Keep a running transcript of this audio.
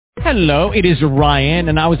Hello, it is Ryan,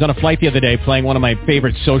 and I was on a flight the other day playing one of my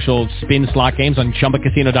favorite social spin slot games on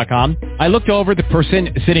ChumbaCasino.com. I looked over at the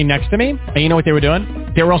person sitting next to me, and you know what they were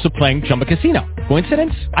doing? They were also playing Chumba Casino.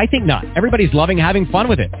 Coincidence? I think not. Everybody's loving having fun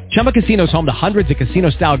with it. Chumba Casino is home to hundreds of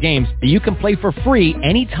casino-style games that you can play for free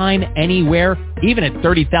anytime, anywhere, even at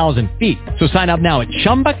 30,000 feet. So sign up now at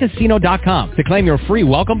ChumbaCasino.com to claim your free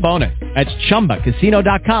welcome bonus. That's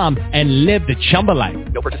ChumbaCasino.com and live the Chumba life.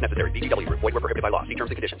 No purchase necessary. VGW. Void where prohibited by law. See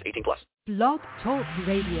terms and conditions. 18+. Blog Talk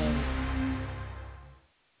Radio.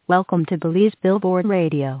 Welcome to Belize Billboard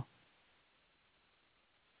Radio.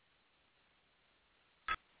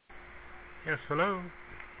 Yes, hello.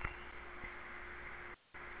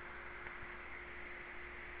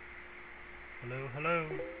 Hello, hello.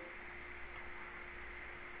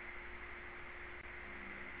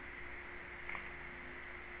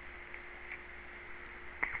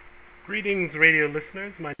 Greetings, radio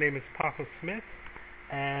listeners. My name is Paco Smith,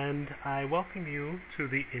 and I welcome you to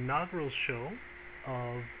the inaugural show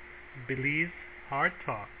of Belize Hard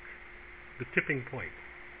Talk, The Tipping Point.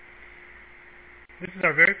 This is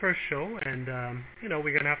our very first show, and we're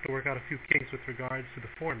going to have to work out a few kinks with regards to the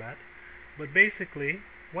format. But basically,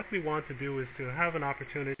 what we want to do is to have an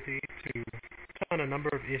opportunity to touch on a number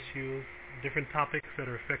of issues, different topics that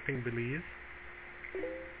are affecting Belize.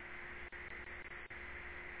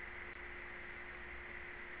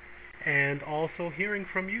 And also hearing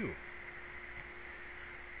from you.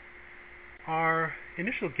 Our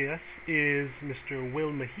initial guest is Mr.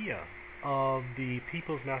 Will Mejia of the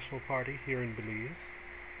People's National Party here in Belize.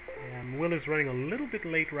 And Will is running a little bit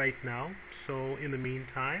late right now, so in the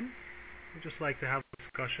meantime, we'd just like to have a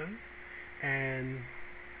discussion and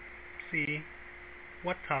see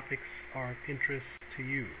what topics are of interest to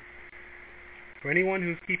you. For anyone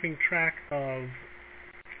who's keeping track of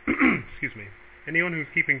anyone who's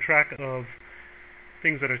keeping track of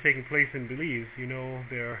things that are taking place in Belize, you know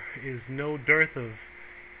there is no dearth of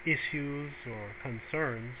issues or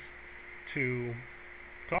concerns to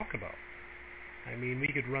talk about. I mean, we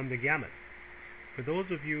could run the gamut. For those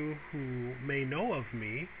of you who may know of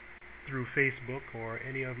me through Facebook or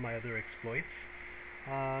any of my other exploits,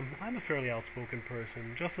 I'm a fairly outspoken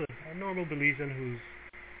person, just a normal Belizean who's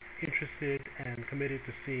interested and committed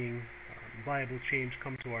to seeing viable change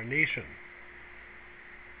come to our nation.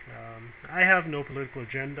 I have no political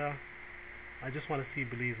agenda. I just want to see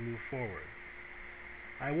Belize move forward.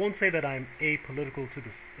 I won't say that I'm apolitical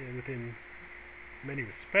within many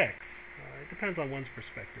respects. It depends on one's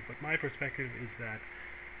perspective, but my perspective is that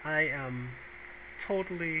I am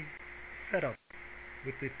totally fed up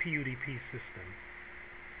with the PUDP system.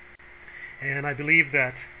 And I believe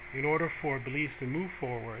that in order for Belize to move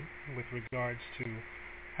forward with regards to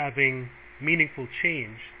having meaningful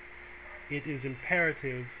change, it is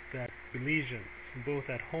imperative that Belizeans, both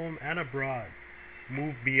at home and abroad,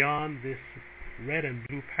 move beyond this red and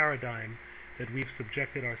blue paradigm that we've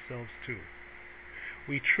subjected ourselves to.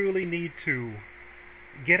 We truly need to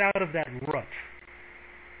get out of that rut,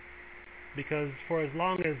 because for as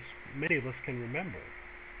long as many of us can remember,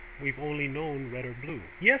 we've only known red or blue.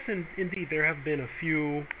 Yes, indeed, there have been a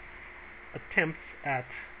few attempts at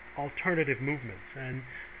alternative movements, and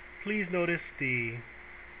please notice the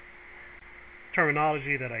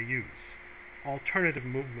terminology that I use. Alternative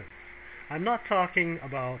movements. I'm not talking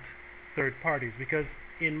about third parties, because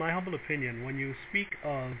in my humble opinion, when you speak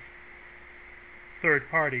of third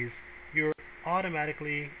parties, you're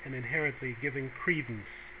automatically and inherently giving credence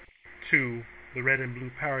to the red and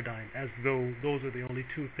blue paradigm, as though those are the only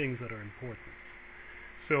two things that are important.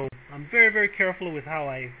 So I'm very, very careful with how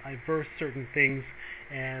I verse certain things,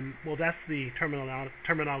 and well, that's the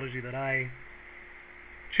terminology that I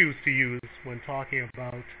choose to use when talking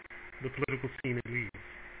about the political scene in Belize.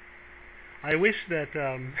 I wish that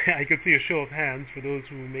I could see a show of hands for those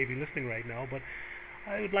who may be listening right now, but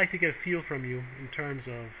I would like to get a feel from you in terms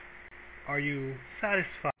of, are you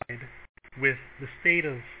satisfied with the state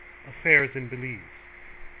of affairs in Belize,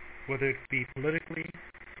 whether it be politically,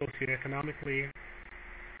 socioeconomically,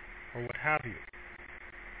 or what have you?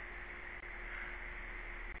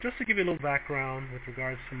 Just to give you a little background with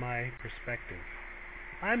regards to my perspective,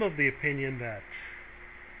 I'm of the opinion that,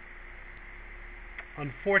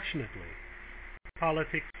 unfortunately,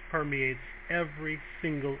 politics permeates every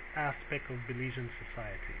single aspect of Belizean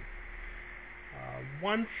society.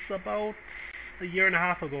 Once, about a year and a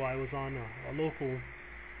half ago, I was on a local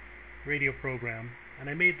radio program, and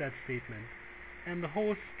I made that statement, and the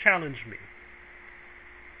host challenged me.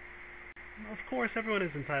 Of course, everyone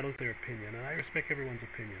is entitled to their opinion, and I respect everyone's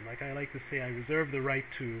opinion. Like I like to say, I reserve the right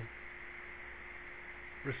to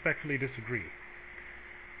respectfully disagree.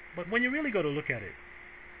 But when you really go to look at it,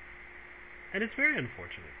 And it's very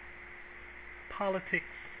unfortunate. Politics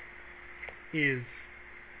is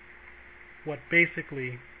what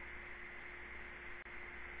basically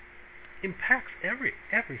impacts every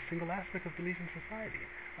single aspect of Belizean society.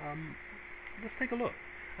 Let's take a look.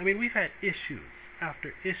 I mean, we've had issues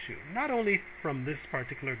after issue, not only from this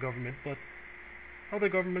particular government, but other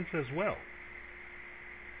governments as well.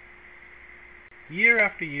 Year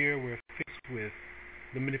after year, we're faced with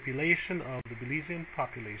the manipulation of the Belizean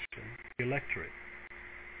population, the electorate,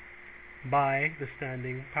 by the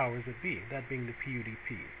standing powers that be, that being the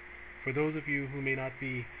PUDP. For those of you who may not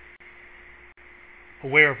be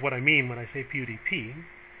aware of what I mean when I say PUDP,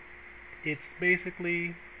 it's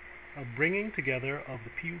basically a bringing together of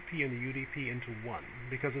the PUP and the UDP into one,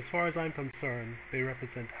 because as far as I'm concerned, they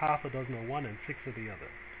represent half a dozen of one and six of the other.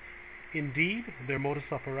 Indeed, their modus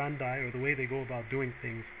operandi, or the way they go about doing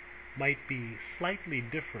things, might be slightly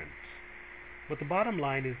different, but the bottom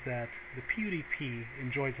line is that the PUDP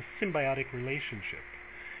enjoys a symbiotic relationship.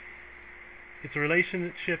 It's a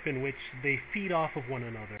relationship in which they feed off of one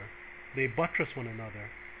another, they buttress one another,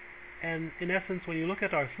 and in essence, when you look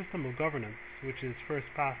at our system of governance, which is first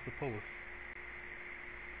past the post,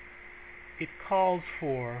 it calls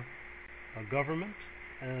for a government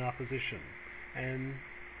and an opposition, and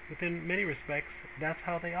within many respects, that's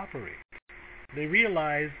how they operate. They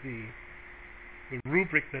realize the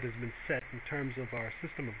rubric that has been set in terms of our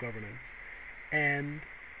system of governance, and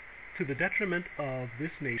to the detriment of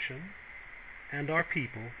this nation and our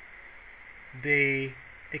people, they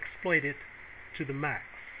exploit it to the max.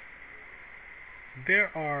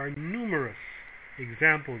 There are numerous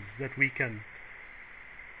examples that we can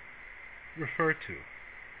refer to,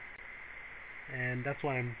 and that's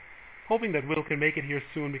why I'm hoping that Will can make it here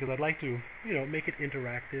soon, because I'd like to, make it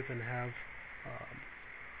interactive and have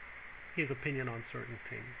his opinion on certain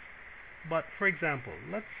things. But for example,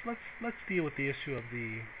 let's deal with the issue of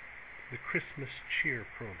the Christmas cheer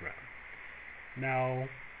program. Now,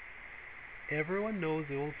 everyone knows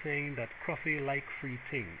the old saying that Cruffy like free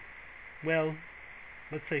ting. Well,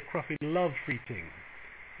 let's say Cruffy love free ting,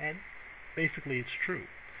 and basically it's true.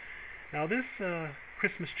 Now, this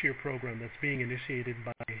Christmas cheer program that's being initiated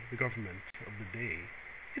by the government of the day,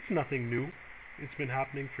 it's nothing new. It's been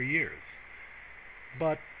happening for years.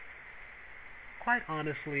 But quite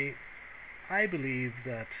honestly, I believe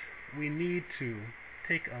that we need to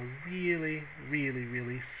take a really, really,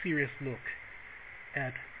 really serious look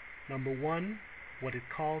at, number one, what it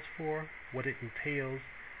calls for, what it entails,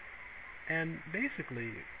 and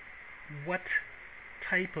basically what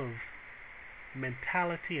type of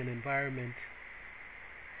mentality and environment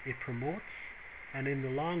it promotes, and in the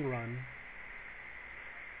long run,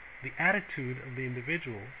 the attitude of the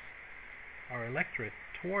individuals, our electorate,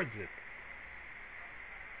 towards it,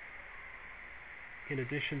 in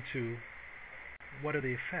addition to what are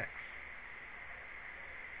the effects.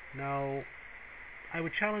 Now, I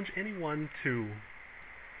would challenge anyone to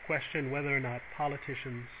question whether or not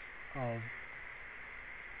politicians of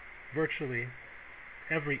virtually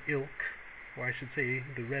every ilk, or I should say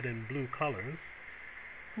the red and blue colors,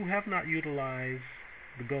 who have not utilized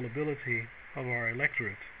the gullibility of our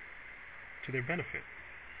electorate to their benefit.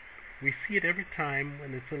 We see it every time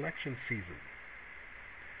when it's election season.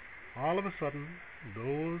 All of a sudden,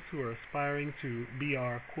 those who are aspiring to be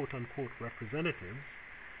our quote-unquote representatives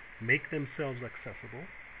make themselves accessible.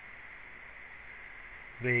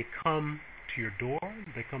 They come to your door,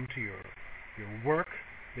 they come to your work,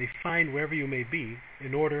 they find wherever you may be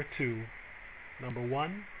in order to, number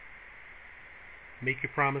one, make you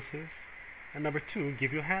promises, and number two,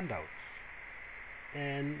 give you handouts.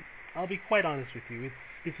 And I'll be quite honest with you,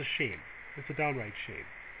 it's a shame. It's a downright shame.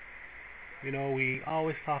 We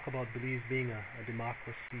always talk about Belize being a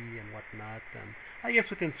democracy and whatnot, and I guess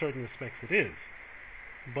within certain respects it is.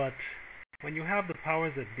 But when you have the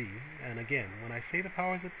powers that be, and again, when I say the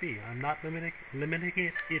powers that be, I'm not limiting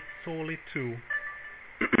it solely to,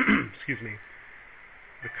 excuse me,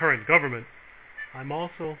 the current government. I'm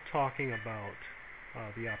also talking about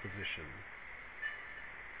the opposition.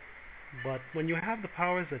 But when you have the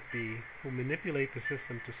powers that be who manipulate the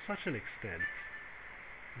system to such an extent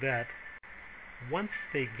that once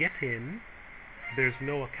they get in, there's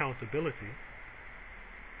no accountability,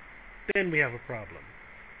 then we have a problem.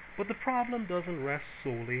 But the problem doesn't rest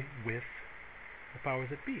solely with the powers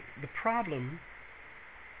that be. The problem,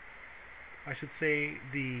 I should say,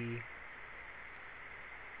 the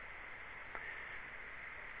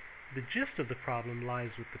gist of the problem lies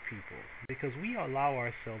with the people, because we allow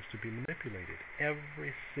ourselves to be manipulated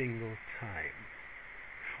every single time.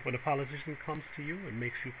 When a politician comes to you and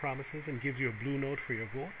makes you promises and gives you a blue note for your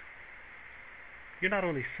vote, you're not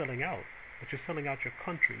only selling out, but you're selling out your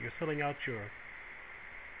country. You're selling out your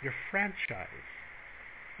franchise.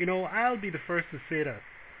 You know, I'll be the first to say that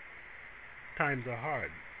times are hard.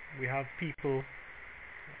 We have people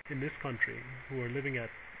in this country who are living at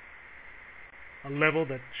a level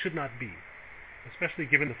that should not be, especially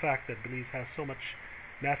given the fact that Belize has so much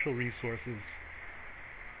natural resources.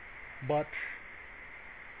 But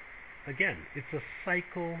again, it's a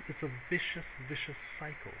cycle. It's a vicious, vicious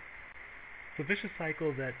cycle. It's a vicious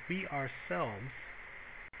cycle that we ourselves,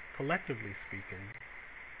 collectively speaking,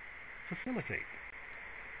 facilitate.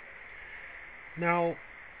 Now,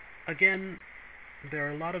 again, there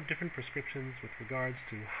are a lot of different prescriptions with regards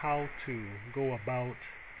to how to go about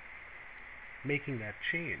making that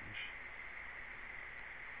change.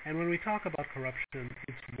 And when we talk about corruption,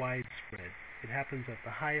 it's widespread. It happens at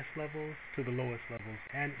the highest levels to the lowest levels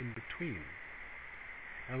and in between.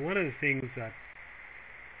 And one of the things that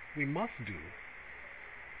we must do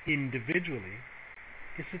individually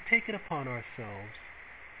is to take it upon ourselves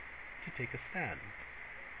to take a stand.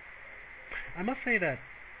 I must say that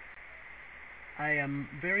I am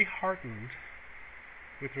very heartened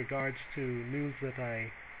with regards to news that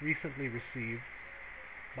I recently received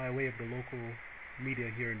by way of the local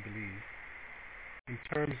media here in Belize in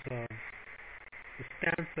terms of the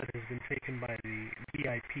stance that has been taken by the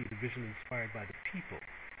VIP, the Vision Inspired by the People.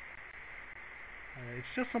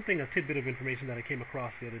 It's just a tidbit of information that I came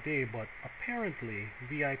across the other day, but apparently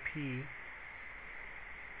VIP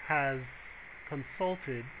has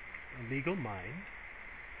consulted a legal mind,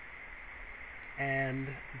 and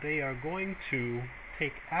they are going to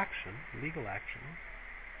take action, legal action,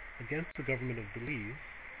 against the government of Belize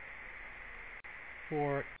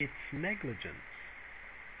for its negligence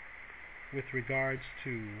with regards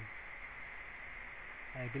to,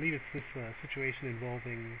 I believe it's this situation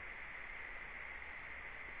involving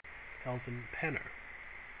Elvin Penner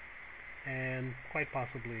and quite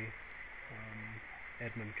possibly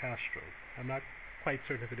Edmund Castro. I'm not quite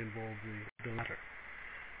certain if it involves the latter.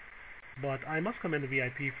 But I must commend the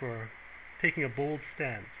VIP for taking a bold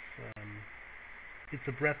stance. It's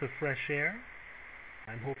a breath of fresh air.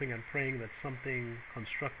 I'm hoping and praying that something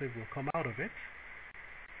constructive will come out of it.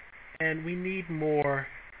 And we need more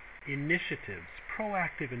initiatives,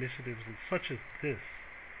 proactive initiatives such as this,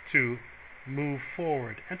 to move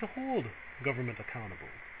forward and to hold government accountable.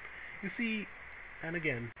 You see, and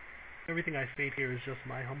again, everything I state here is just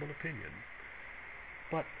my humble opinion,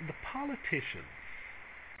 but the politicians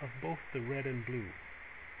of both the red and blue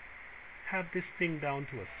have this thing down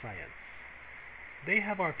to a science. They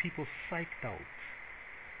have our people psyched out,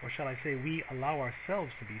 or shall I say we allow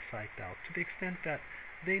ourselves to be psyched out, to the extent that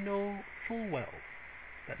they know full well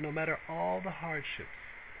that no matter all the hardships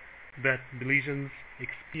that Belizeans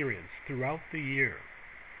experience throughout the year,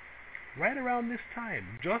 right around this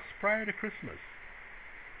time, just prior to Christmas,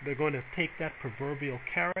 they're going to take that proverbial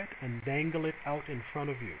carrot and dangle it out in front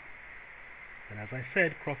of you. And as I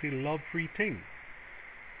said, Crawford love free thing.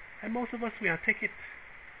 And most of us, we are take it.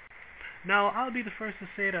 Now, I'll be the first to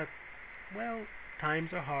say that, well, times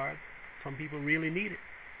are hard. Some people really need it.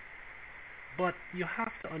 But you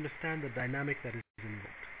have to understand the dynamic that is involved.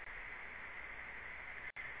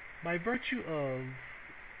 By virtue of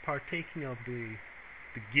partaking of the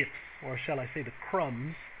gifts, or shall I say the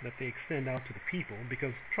crumbs that they extend out to the people,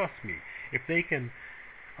 because trust me, if they can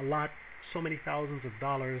allot so many thousands of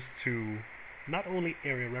dollars to not only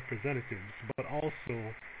area representatives, but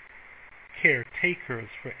also caretakers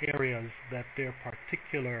for areas that their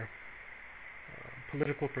particular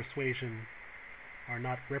political persuasion are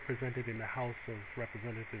not represented in the House of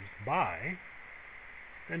Representatives by,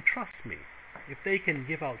 then trust me, if they can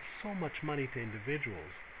give out so much money to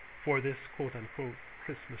individuals for this quote-unquote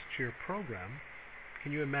Christmas cheer program,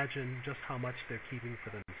 can you imagine just how much they're keeping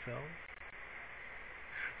for themselves?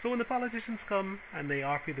 So when the politicians come and they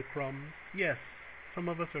offer you the crumbs, yes, some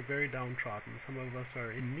of us are very downtrodden, some of us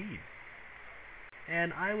are in need.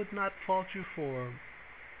 And I would not fault you for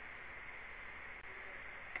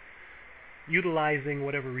utilizing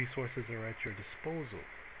whatever resources are at your disposal.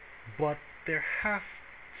 But there has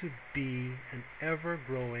to be an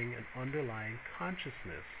ever-growing and underlying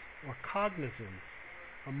consciousness or cognizance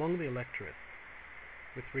among the electorate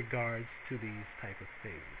with regards to these type of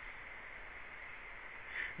things.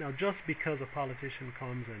 Now, just because a politician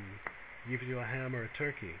comes and gives you a ham or a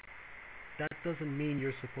turkey, that doesn't mean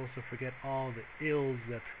you're supposed to forget all the ills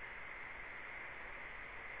that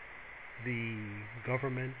the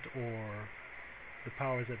government or the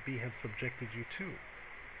powers that be have subjected you to.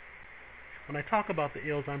 When I talk about the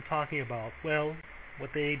ills, I'm talking about, well,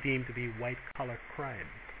 what they deem to be white-collar crime.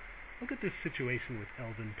 Look at this situation with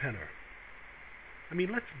Elvin Penner. I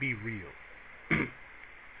mean, let's be real.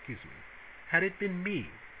 excuse me, had it been me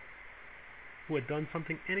who had done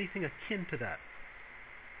something anything akin to that,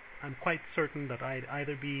 I'm quite certain that I'd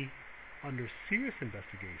either be under serious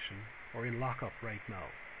investigation or in lockup right now.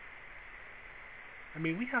 I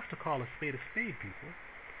mean, we have to call a spade, people.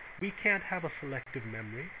 We can't have a selective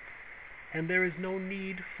memory, and there is no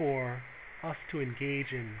need for us to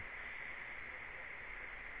engage in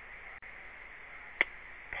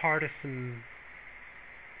partisan,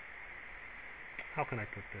 how can I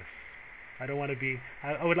put this? I don't want to be,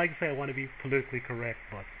 I would like to say I want to be politically correct,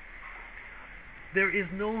 but there is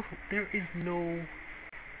no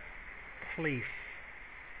place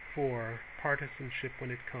for partisanship when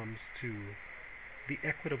it comes to the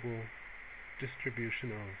equitable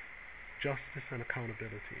distribution of justice and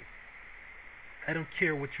accountability. I don't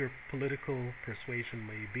care what your political persuasion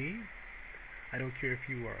may be. I don't care if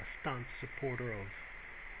you are a staunch supporter of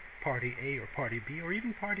Party A or Party B or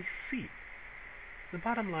even Party C. The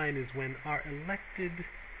bottom line is when our elected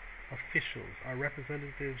officials, our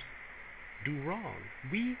representatives, do wrong,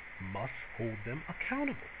 we must hold them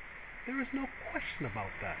accountable. There is no question about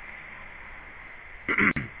that.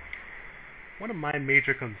 One of my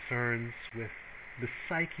major concerns with the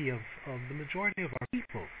psyche of the majority of our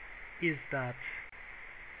people is that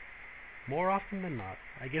more often than not,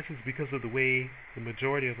 I guess it's because of the way the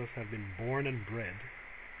majority of us have been born and bred,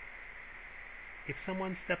 if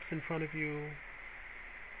someone steps in front of you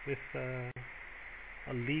with a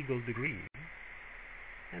legal degree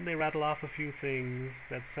and they rattle off a few things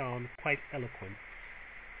that sound quite eloquent,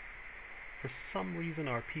 for some reason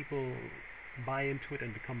our people buy into it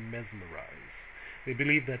and become mesmerized. They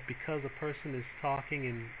believe that because a person is talking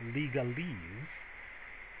in legalese,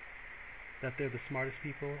 that they're the smartest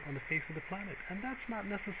people on the face of the planet. And that's not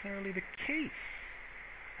necessarily the case.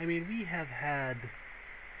 I mean, we have had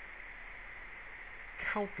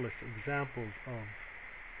countless examples of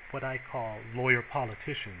what I call lawyer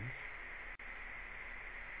politicians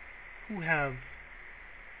who have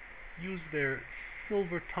used their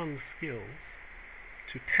silver-tongued skills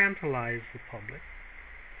to tantalize the public,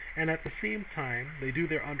 and at the same time they do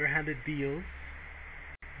their underhanded deals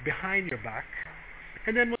behind your back,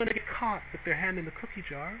 and then when they get caught with their hand in the cookie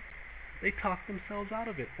jar, they talk themselves out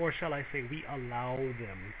of it. Or shall I say, we allow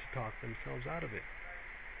them to talk themselves out of it.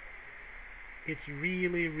 It's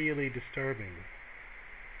really, really disturbing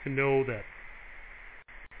to know that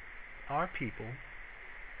our people,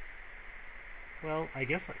 well, I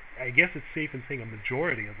guess it's safe in saying a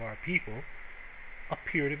majority of our people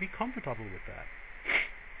appear to be comfortable with that.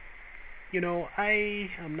 You know, I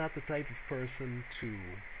am not the type of person to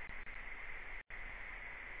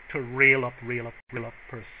rail up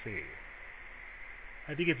per se.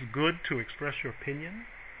 I think it's good to express your opinion,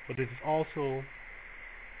 but it is also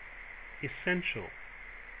essential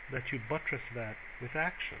that you buttress that with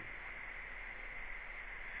action.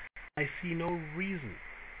 I see no reason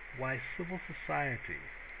why civil society,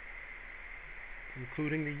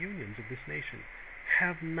 including the unions of this nation,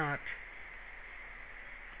 have not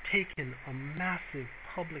taken a massive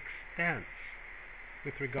public stance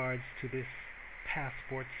with regards to this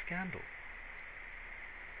passport scandal.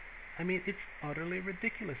 I mean, it's utterly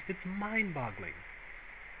ridiculous. It's mind-boggling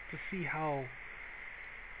to see how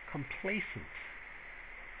complacent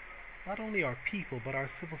not only our people but our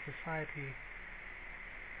civil society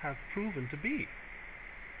have proven to be.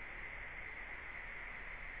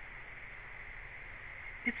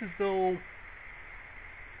 It's as though,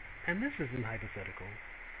 and this isn't hypothetical,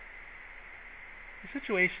 the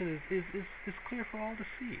situation is clear for all to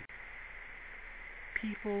see.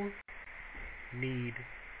 People need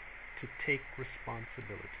to take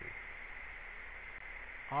responsibility.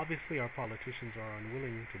 Obviously, our politicians are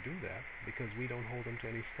unwilling to do that because we don't hold them to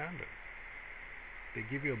any standard. They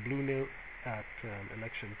give you a blue note at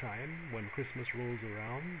election time. When Christmas rolls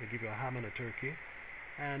around, they give you a ham and a turkey,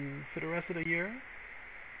 and for the rest of the year,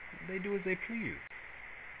 they do as they please.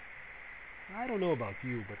 I don't know about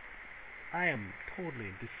you, but I am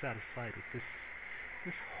totally dissatisfied with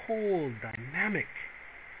this whole dynamic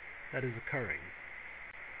that is occurring.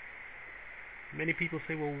 Many people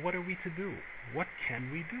say, well, what are we to do? What can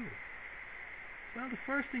we do? Well, the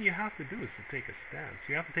first thing you have to do is to take a stance.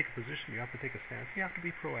 You have to take a position. You have to take a stance. You have to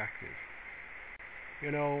be proactive.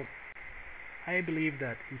 You know, I believe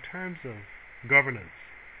that in terms of governance,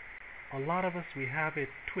 a lot of us, we have it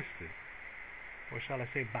twisted, or shall I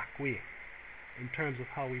say backway, in terms of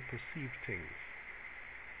how we perceive things.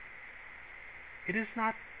 It is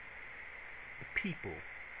not the people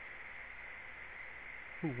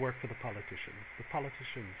who work for the politicians. The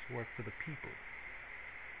politicians work for the people.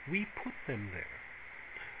 We put them there.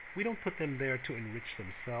 We don't put them there to enrich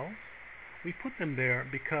themselves. We put them there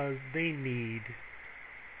because they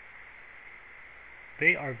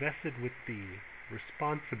are vested with the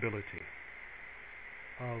responsibility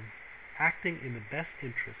of acting in the best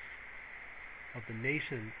interests of the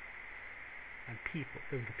nation and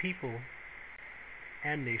the people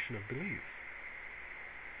and nation of Belize.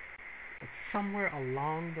 But somewhere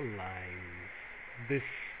along the lines, this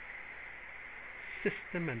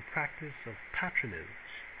system and practice of patronage,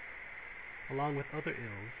 along with other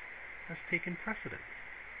ills, has taken precedence.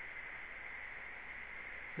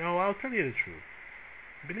 Now, I'll tell you the truth.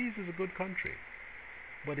 Belize is a good country,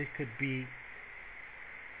 but it could be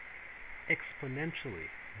exponentially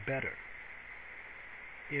better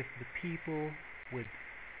if the people would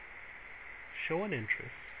show an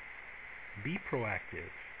interest, be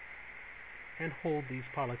proactive, and hold these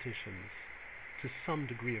politicians to some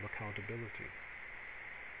degree of accountability.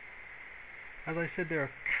 As I said, there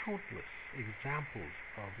are countless examples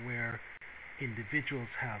of where individuals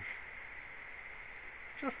have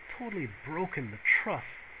just totally broken the trust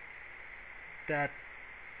that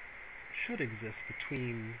should exist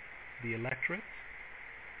between the electorate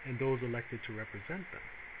and those elected to represent them.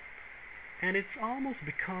 And it's almost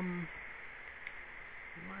become,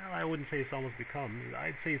 well, I wouldn't say it's almost become,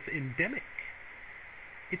 I'd say it's endemic.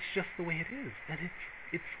 It's just the way it is, and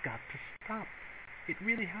it's got to stop. It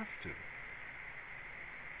really has to.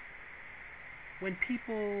 When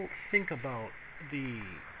people think about the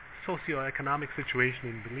socioeconomic situation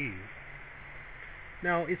in Belize,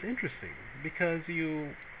 now it's interesting because you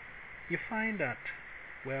find that,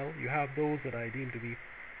 well, you have those that I deem to be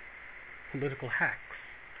political hacks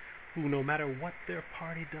who, no matter what their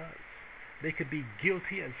party does, they could be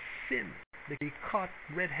guilty as sin. They could be caught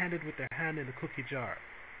red-handed with their hand in the cookie jar.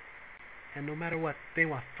 And no matter what, they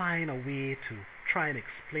will find a way to try and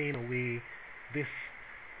explain away this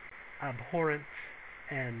abhorrent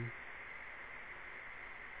and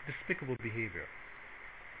despicable behavior.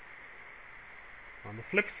 On the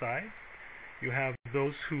flip side, you have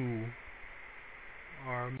those who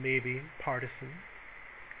are maybe partisan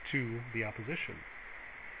to the opposition,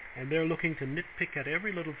 and they're looking to nitpick at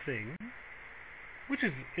every little thing, which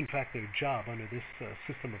is in fact their job under this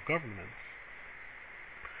system of governance.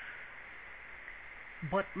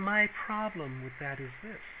 But my problem with that is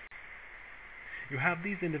this. You have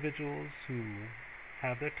these individuals who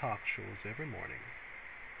have their talk shows every morning,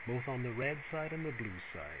 both on the red side and the blue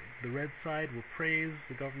side. The red side will praise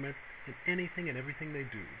the government in anything and everything they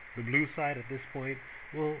do. The blue side at this point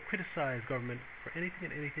will criticize government for anything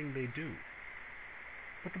and anything they do.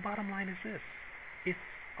 But the bottom line is this. It's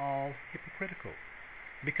all hypocritical.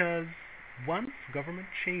 Because once government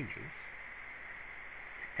changes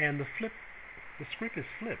and the script is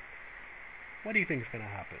flipped, what do you think is going to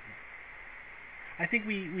happen? I think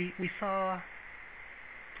we saw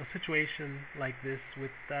a situation like this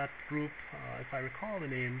with that group, if I recall the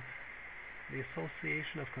name, the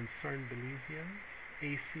Association of Concerned Belizeans,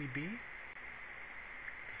 ACB.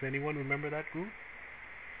 Does anyone remember that group?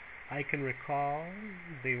 I can recall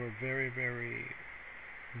they were very, very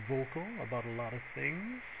vocal about a lot of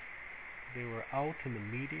things. They were out in the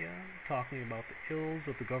media talking about the ills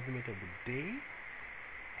of the government of the day,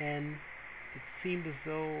 and it seemed as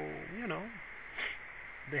though,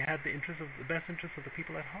 they had the best interest of the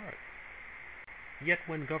people at heart. Yet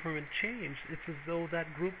when government changed, it's as though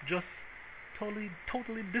that group just totally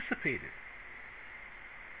dissipated.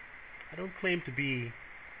 I don't claim to be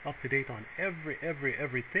up to date on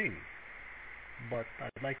everything, but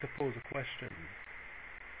I'd like to pose a question.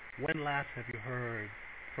 When last have you heard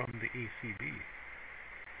from the ACB?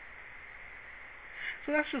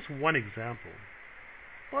 So that's just one example.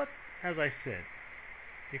 But as I said,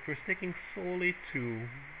 if we're sticking solely to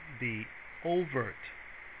the overt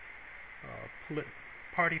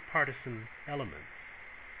party partisan elements,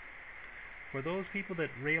 for those people that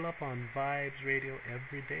rail up on Vibes Radio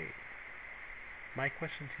every day, my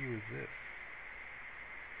question to you is this.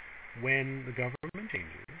 When the government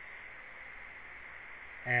changes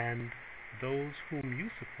and those whom you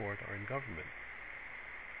support are in government,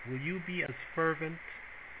 will you be as fervent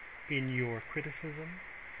in your criticism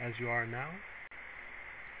as you are now?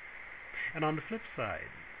 And on the flip side,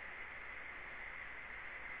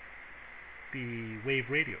 the wave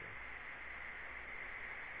radio,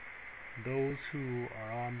 those who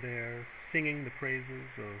are on there singing the praises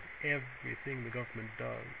of everything the government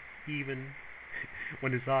does, even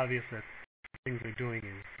when it's obvious that things they're doing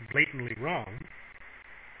is blatantly wrong,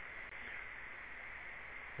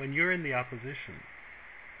 when you're in the opposition,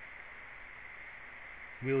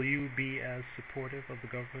 will you be as supportive of the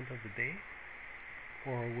government of the day?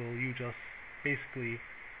 Or will you just basically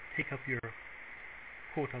take up your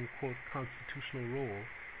quote-unquote constitutional role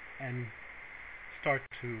and start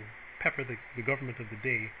to pepper the government of the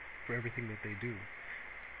day for everything that they do.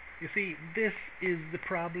 You see, this is the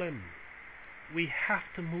problem. We have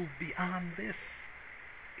to move beyond this.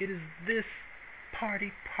 It is this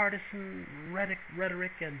partisan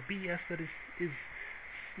rhetoric and BS that is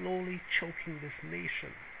slowly choking this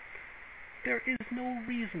nation. There is no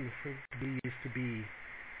reason for Belize to be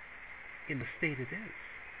in the state it is.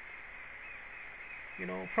 You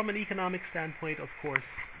know, from an economic standpoint, of course,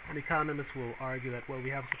 an economist will argue that, well, we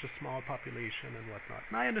have such a small population and whatnot.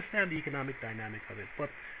 And I understand the economic dynamic of it, but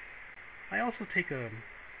I also take an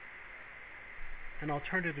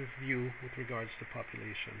alternative view with regards to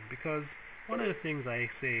population, because one of the things I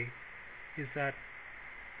say is that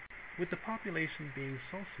with the population being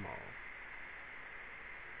so small,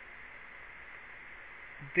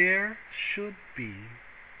 there should be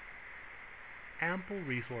ample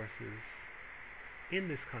resources in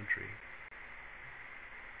this country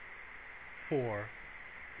for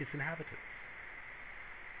its inhabitants.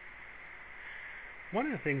 One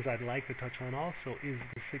of the things I'd like to touch on also is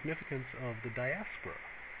the significance of the diaspora.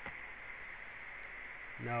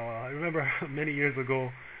 Now, I remember many years ago,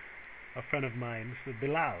 a friend of mine, Mr.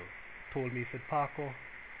 Belize, told me, he said, Paco,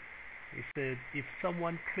 he said, if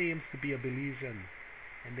someone claims to be a Belizean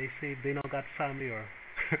and they say they not got family or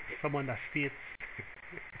someone that states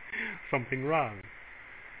something wrong.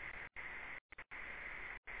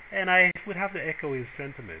 And I would have to echo his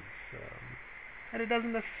sentiments. And it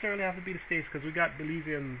doesn't necessarily have to be the States, because we got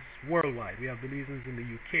Belizeans worldwide. We have Belizeans in the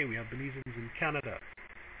UK. We have Belizeans in Canada.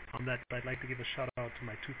 On that, I'd like to give a shout out to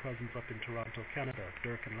my two cousins up in Toronto, Canada,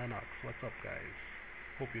 Dirk and Lennox. What's up, guys?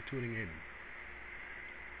 Hope you're tuning in.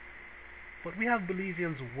 But we have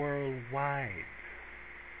Belizeans worldwide.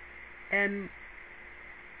 And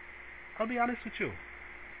I'll be honest with you.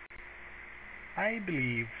 I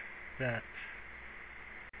believe that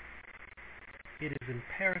it is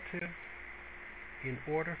imperative, in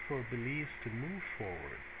order for Belize to move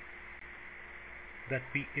forward, that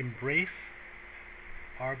we embrace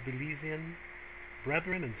our Belizean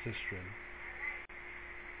brethren and sistren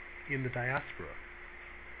in the diaspora.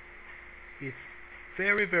 It's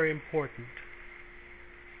very, very important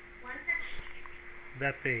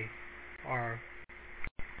that they are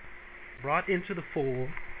brought into the fold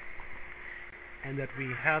and that we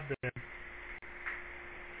have them,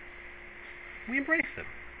 we embrace them.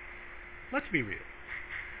 Let's be real.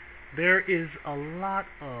 There is a lot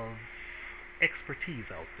of expertise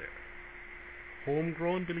out there.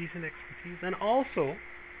 Homegrown Belizean expertise, and also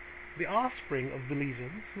the offspring of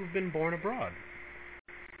Belizeans who've been born abroad.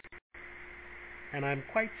 And I'm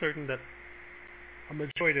quite certain that a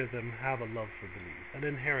majority of them have a love for Belize, an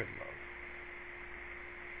inherent love.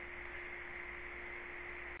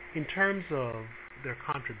 In terms of their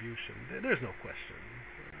contribution, there's no question.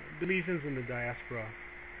 Belizeans in the diaspora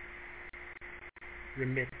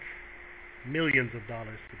remit millions of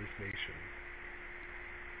dollars to this nation.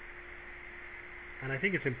 And I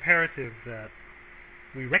think it's imperative that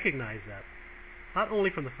we recognize that, not only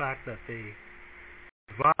from the fact that they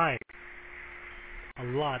provide a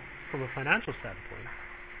lot from a financial standpoint,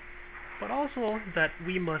 but also that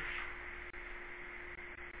we must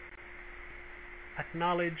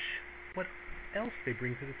acknowledge what else they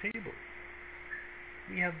bring to the table.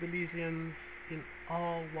 We have Belizeans in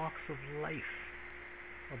all walks of life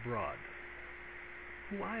abroad,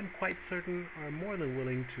 who I am quite certain are more than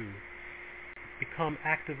willing to become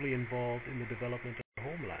actively involved in the development of their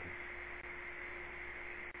homeland.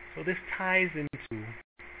 So this ties into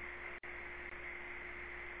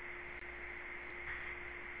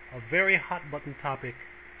a very hot button topic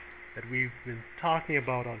that we've been talking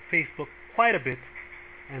about on Facebook quite a bit,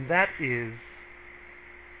 and that is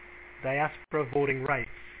diaspora voting rights.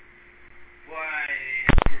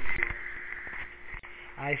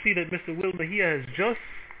 I see that Mr. Will Mejia has just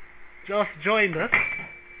joined us,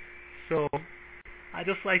 so I'd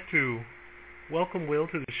just like to welcome Will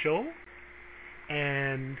to the show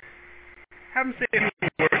and have him say a few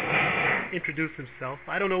words, introduce himself.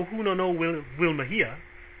 I don't know who don't know Will Mejia.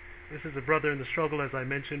 This is a brother in the struggle, as I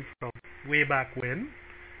mentioned, from way back when.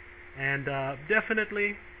 And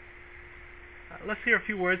definitely, let's hear a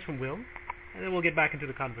few words from Will, and then we'll get back into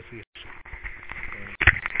the conversation.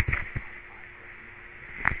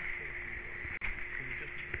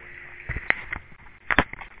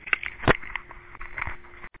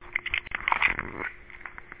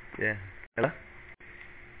 Yeah. Hello?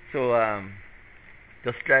 So,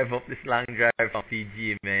 just drive up this long drive from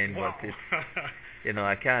PG, man. Wow. But it's,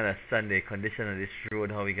 I can't understand the condition of this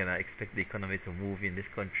road, how we going to expect the economy to move in this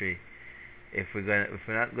country if we're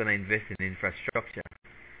not gonna invest in infrastructure,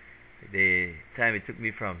 the time it took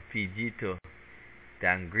me from PG to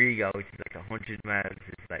Dangriga, which is like 100 miles,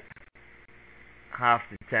 is like half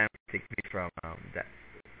the time it takes me from that.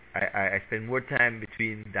 I spend more time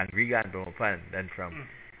between Dangriga and Bromopan than from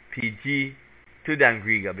PG to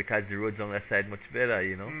Dangriga because the roads on that side much better,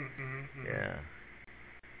 you know. Yeah.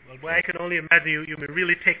 Well, boy, I can only imagine you may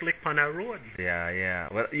really take lick on that road. Yeah.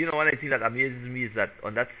 Well, you know, one thing that amazes me is that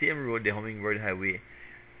on that same road, the Hummingbird Highway,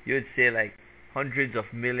 you would say like hundreds of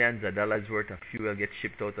millions of dollars worth of fuel gets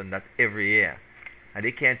shipped out on that every year. And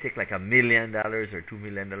they can't take like $1 million or $2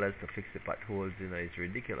 million to fix the potholes, you know. It's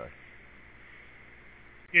ridiculous.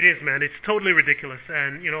 It is, man. It's totally ridiculous.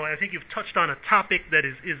 And, you know, I think you've touched on a topic that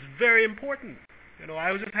is very important. You know,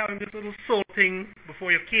 I was just having this little soul thing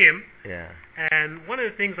before you came. Yeah. And one of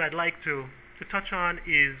the things I'd like to touch on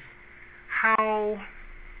is how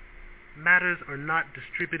matters are not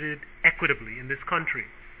distributed equitably in this country.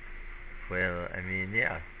 Well, I mean,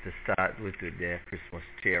 yeah, to start with the Christmas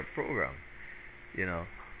cheer program, you know.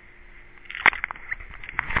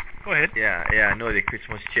 Go ahead. Yeah, no, the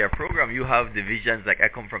Christmas cheer program, you have divisions, like I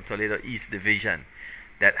come from Toledo East Division,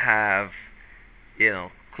 that have, you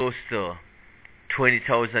know, close to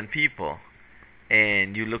 20,000 people.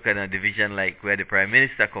 And you look at a division like where the Prime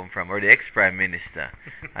Minister come from, or the ex-Prime Minister,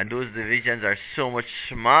 and those divisions are so much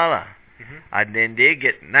smaller. And then they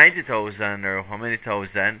get 90,000 or how many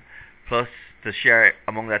thousand, plus to share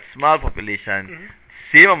among that small population,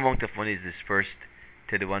 same amount of money is dispersed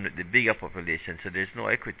to the one with the bigger population, so there's no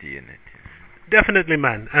equity in it. Definitely,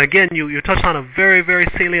 man. Again, you touched on a very, very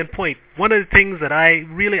salient point. One of the things that I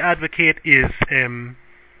really advocate is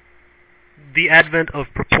the advent of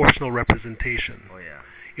proportional representation. Oh, yeah.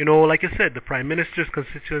 You know, like you said, the Prime Minister's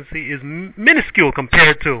constituency is minuscule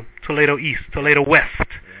compared to Toledo East, Toledo West. Yeah.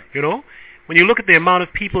 You know, when you look at the amount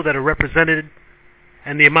of people that are represented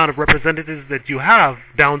and the amount of representatives that you have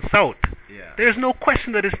down south, there's no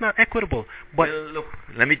question that it's not equitable. But well, look,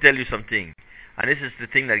 let me tell you something, and this is the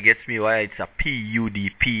thing that gets me why it's a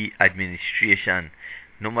PUDP administration.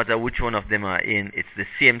 No matter which one of them are in, it's the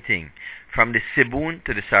same thing. From the Siboon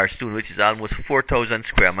to the Sarstoon, which is almost 4,000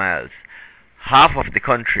 square miles, half of the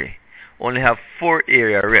country only have 4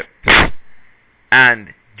 area reps.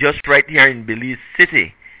 And just right here in Belize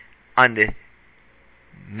City, on the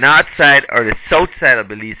north side or the south side of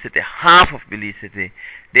Belize City, half of Belize City,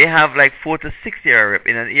 they have like 4 to 6 area rep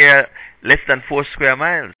in an area less than 4 square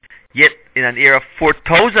miles. Yet in an area of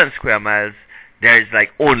 4,000 square miles, there is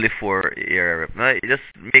like only 4 area rep. Now, it just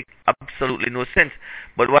makes absolutely no sense.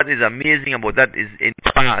 But what is amazing about that is in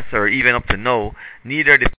the past, or even up to now,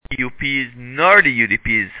 neither the PUPs nor the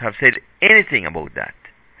UDPs have said anything about that.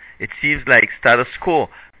 It seems like status quo.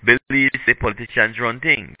 Belize the politicians run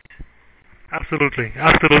things. Absolutely.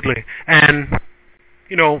 And,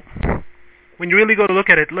 you know, when you really go to look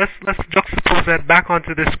at it, let's juxtapose that back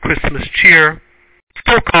onto this Christmas cheer,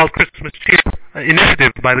 so-called Christmas cheer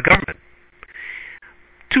initiative by the government.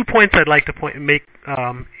 2 points I'd like to make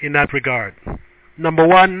in that regard. Number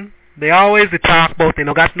one, they talk about they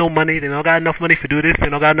don't got no money, they don't got enough money to do this, they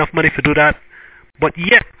don't got enough money to do that. But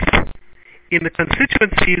yet, in the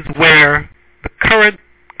constituencies where the current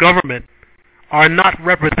government are not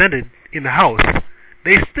represented in the House,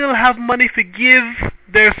 they still have money to give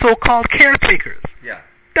their so-called caretakers. Yeah.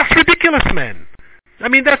 That's ridiculous, man. I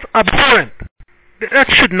mean, that's abhorrent. That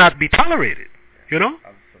should not be tolerated, you know?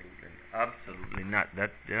 Absolutely not.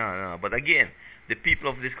 No. But again, the people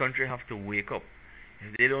of this country have to wake up.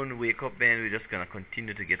 If they don't wake up, then we're just going to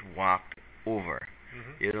continue to get walked over.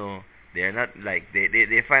 You know, they're not like,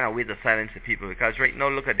 they find a way to silence the people. Because right now,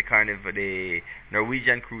 look at the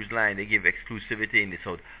Norwegian cruise line, they give exclusivity in the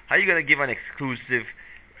South. How are you going to give an exclusivity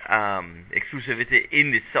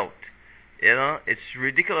in the South? You know, it's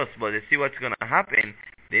ridiculous, but they see what's going to happen.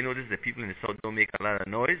 They notice the people in the South don't make a lot of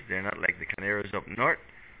noise. They're not like the Canaries up north.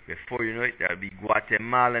 Before you know it, there'll be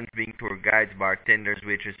Guatemalans being tour guides, bartenders,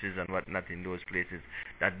 waitresses, and whatnot in those places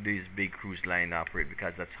that these big cruise lines operate,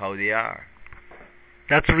 because that's how they are.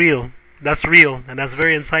 That's real, and that's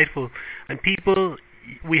very insightful. And people,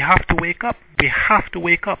 we have to wake up. We have to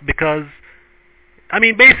wake up because, I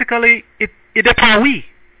mean, basically, that's how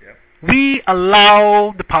we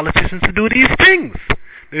allow the politicians to do these things.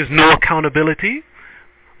 There's no accountability.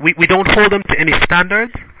 We don't hold them to any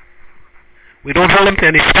standards.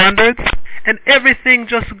 And everything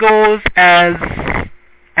just goes as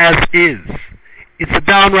is. It's a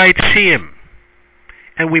downright shame.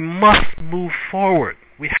 And we must move forward.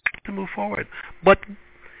 We have to move forward. But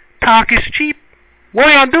talk is cheap. What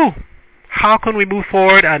are you going to do? How can we move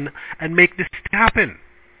forward and make this happen?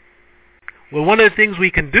 Well, one of the things we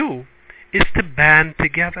can do is to band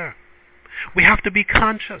together. We have to be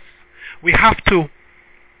conscious. We have to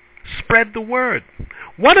spread the word.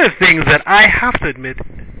 One of the things that I have to admit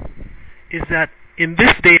is that in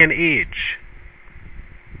this day and age,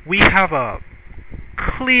 we have a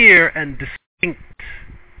clear and distinct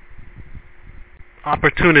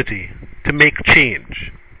opportunity to make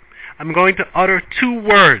change. I'm going to utter two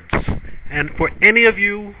words, and for any of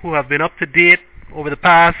you who have been up to date over the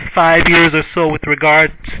past 5 years or so with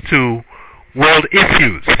regards to world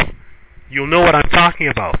issues, you'll know what I'm talking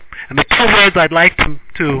about. And the two words I'd like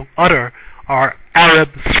to utter are Arab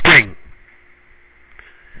Spring.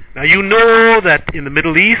 Now you know that in the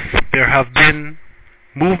Middle East there have been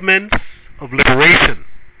movements of liberation.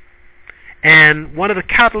 And one of the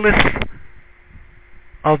catalysts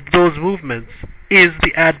of those movements is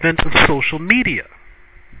the advent of social media.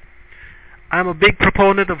 I'm a big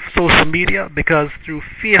proponent of social media because through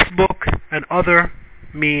Facebook and other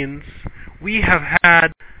means we have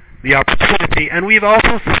had the opportunity, and we've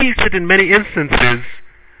also seized it in many instances,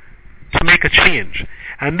 to make a change.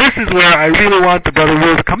 And this is where I really want the Brother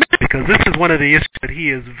Will to come in, because this is one of the issues that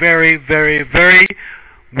he is very, very, very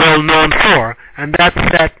well known for, and that's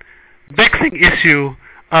that vexing issue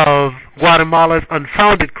of Guatemala's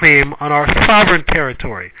unfounded claim on our sovereign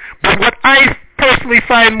territory. But what I personally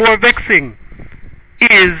find more vexing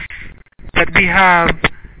is that we have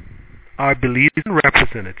our Belizean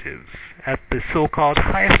representatives at the so-called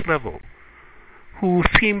highest level who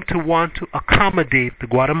seem to want to accommodate the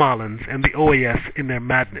Guatemalans and the OAS in their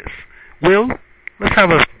madness. Will, let's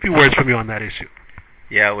have a few words from you on that issue.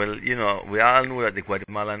 Yeah, well, we all know that the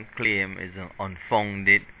Guatemalan claim is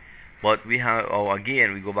unfounded, but we have,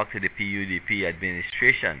 again, we go back to the PUDP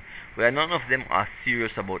administration, where none of them are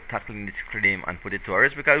serious about tackling this claim and put it to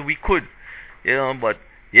rest, because we could, but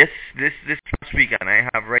yes, this past week, and I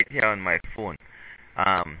have right here on my phone,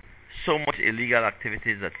 so much illegal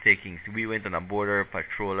activities that's taking. We went on a border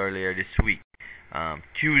patrol earlier this week,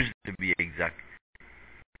 Tuesday to be exact.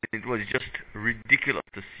 It was just ridiculous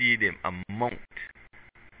to see the amount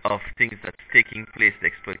of things that's taking place, the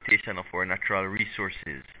exploitation of our natural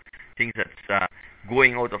resources, things that's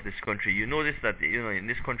going out of this country. You notice that in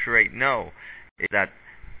this country right now is that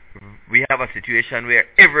we have a situation where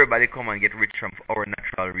everybody come and get rich from our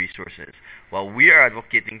natural resources. What we are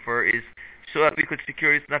advocating for is so that we could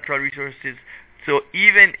secure its natural resources. So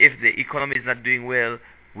even if the economy is not doing well,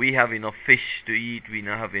 we have enough fish to eat, we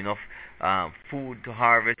now have enough food to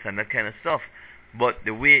harvest and that kind of stuff. But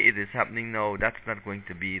the way it is happening now, that's not going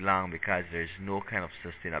to be long, because there's no kind of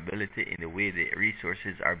sustainability in the way the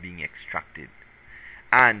resources are being extracted.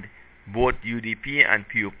 And both UDP and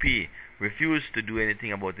POP refuse to do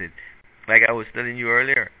anything about it. Like I was telling you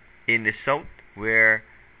earlier, in the south, where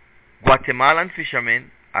Guatemalan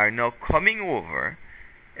fishermen are now coming over,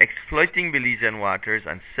 exploiting Belizean waters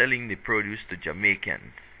and selling the produce to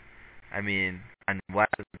Jamaicans. And while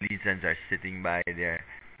the Belizeans are sitting by there,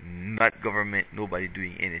 not government, nobody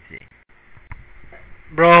doing anything.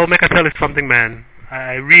 Bro, make I tell you something, man.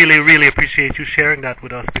 I really, really appreciate you sharing that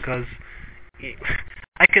with us, because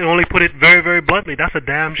I can only put it very, very bluntly. That's a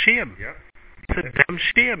damn shame. Yeah. It's a damn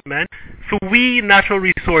shame, man. So we natural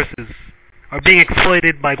resources are being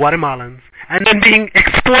exploited by Guatemalans and then being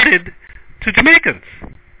exported to Jamaicans.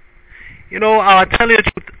 I'll tell you the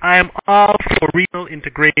truth, I am all for regional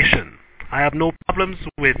integration. I have no problems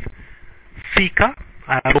with SICA.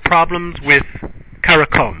 I have no problems with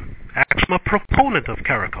CARICOM. Actually, I'm a proponent of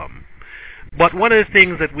CARICOM. But one of the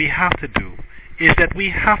things that we have to do is that we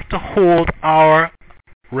have to hold our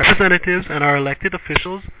representatives and our elected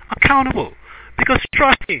officials accountable. Because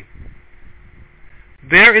trust me,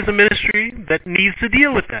 there is a ministry that needs to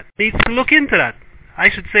deal with that, needs to look into that. I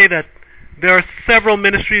should say that there are several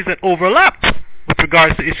ministries that overlap with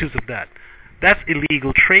regards to issues of that. That's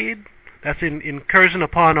illegal trade. That's incursion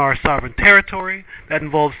upon our sovereign territory. That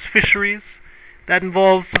involves fisheries. That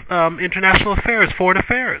involves international affairs, foreign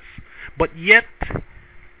affairs. But yet,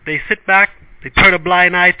 they sit back, they turn a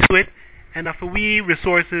blind eye to it, and after we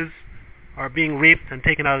resources are being raped and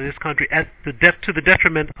taken out of this country to the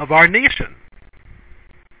detriment of our nation.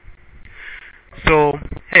 So,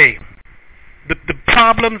 hey, the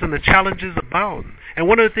problems and the challenges abound. And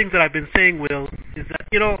one of the things that I've been saying, Will, is that,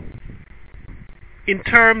 in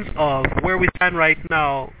terms of where we stand right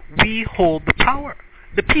now, we hold the power.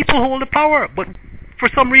 The people hold the power, but for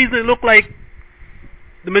some reason it looks like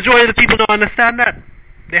the majority of the people don't understand that.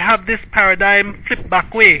 They have this paradigm flipped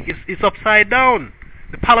back way. It's upside down.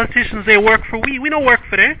 The politicians, they work for we don't work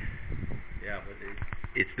for them. Yeah, but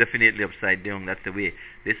it's definitely upside down. That's the way.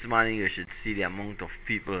 This morning you should see the amount of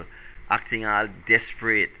people acting all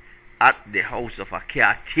desperate at the house of a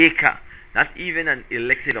caretaker. not even an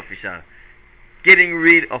elected official, getting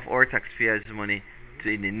rid of our taxpayers' money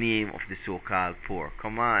in the name of the so-called poor.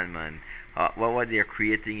 Come on, man. What they're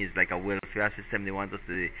creating is like a welfare system. They want us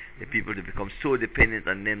the people to become so dependent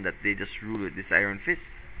on them that they just rule with this iron fist.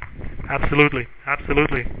 Absolutely,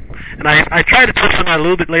 absolutely. And I tried to touch on that a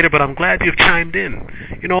little bit later, but I'm glad you've chimed in.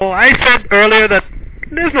 You know, I said earlier that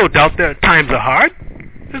there's no doubt that times are hard.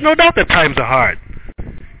 There's no doubt that times are hard.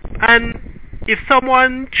 And if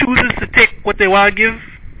someone chooses to take what they want to give,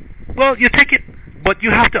 well, you take it. But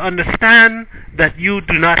you have to understand that you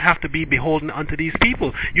do not have to be beholden unto these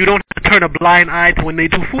people. You don't have to turn a blind eye to when they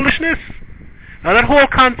do foolishness. Now that whole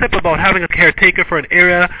concept about having a caretaker for an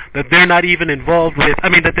area that they're not even involved with,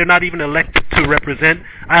 that they're not even elected to represent,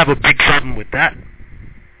 I have a big problem with that.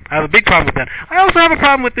 I also have a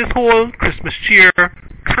problem with this whole Christmas cheer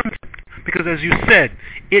concept, because as you said,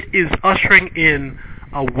 it is ushering in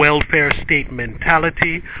a welfare state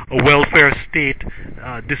mentality, a welfare state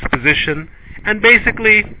disposition, and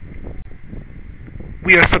basically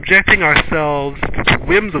we are subjecting ourselves to the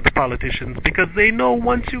whims of the politicians, because they know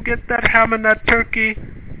once you get that ham and that turkey,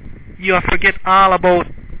 you'll forget all about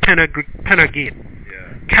Pennergate,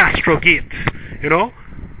 Castrogate, you know?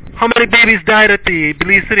 How many babies died at the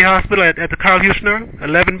Belize City Hospital at the Carl Huchner?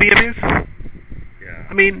 11 babies? Yeah.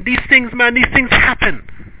 I mean, these things happen.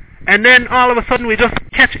 And then all of a sudden we just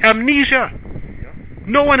catch amnesia. Yeah.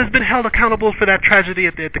 No one has been held accountable for that tragedy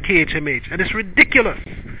at the KHMH. And it's ridiculous.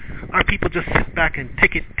 Our people just sit back and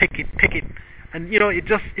tick it. And, you know, it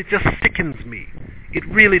just sickens me. It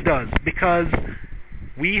really does. Because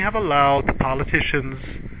we have allowed the politicians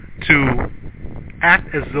to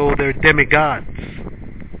act as though they're demigods.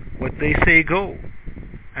 What they say go.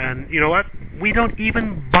 And you know what? We don't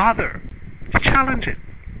even bother to challenge it.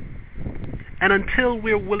 And until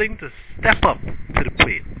we're willing to step up to the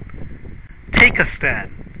plate, take a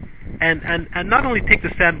stand, and not only take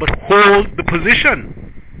the stand, but hold the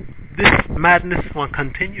position, this madness will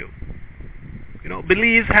continue. You know,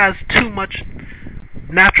 Belize has too much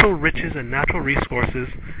natural riches and natural resources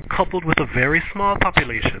coupled with a very small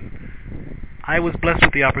population. I was blessed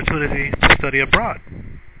with the opportunity to study abroad.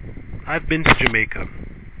 I've been to Jamaica.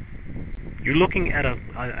 You're looking at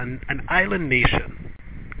an island nation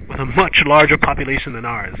with a much larger population than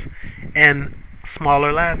ours and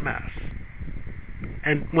smaller landmass.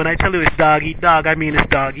 And when I tell you it's dog eat dog, I mean it's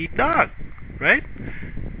dog eat dog, right?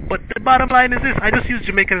 But the bottom line is this. I just use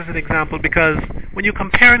Jamaica as an example because when you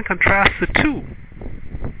compare and contrast the two,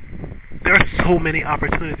 there are so many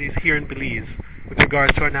opportunities here in Belize with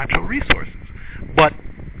regards to our natural resources. But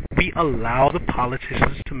we allow the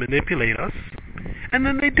politicians to manipulate us, and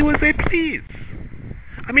then they do as they please.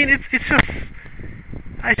 I mean, it's just,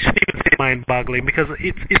 I shouldn't even say mind-boggling, because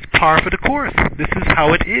it's par for the course. This is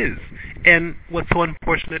how it is. And what's so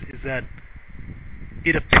unfortunate is that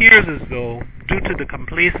it appears as though, due to the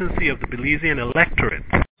complacency of the Belizean electorate,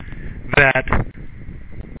 that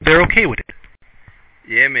they're okay with it.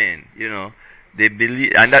 Yeah, man. You know, they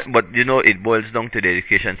believe, but you know, it boils down to the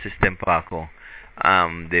education system, Paco.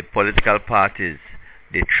 The political parties,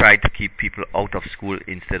 they try to keep people out of school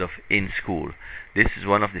instead of in school. This is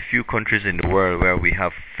one of the few countries in the world where we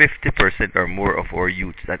have 50% or more of our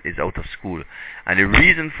youth that is out of school. And the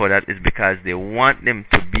reason for that is because they want them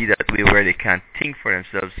to be that way where they can't think for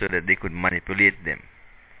themselves so that they could manipulate them.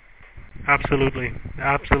 Absolutely.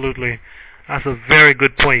 That's a very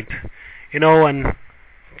good point. You know, and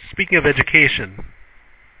speaking of education,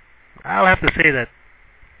 I'll have to say that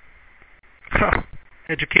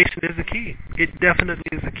education is the key. It definitely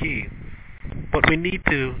is the key. But we need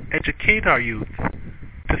to educate our youth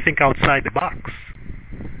to think outside the box.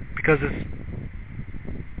 Because it's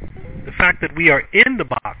the fact that we are in the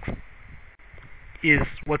box is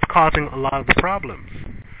what's causing a lot of the problems.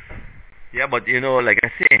 Yeah, but you know, like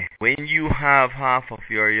I say, when you have half of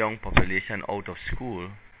your young population out of school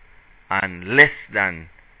and less than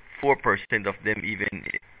 4% of them even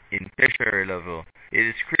in tertiary level, it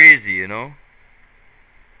is crazy, you know?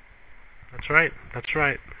 That's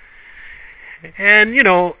right. And, you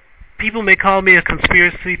know, people may call me a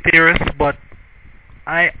conspiracy theorist, but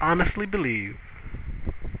I honestly believe,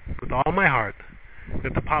 with all my heart,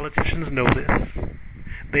 that the politicians know this.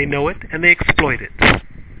 They know it, and they exploit it.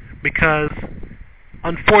 Because,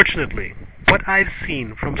 unfortunately, what I've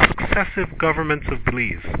seen from successive governments of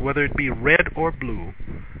Belize, whether it be red or blue,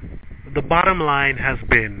 the bottom line has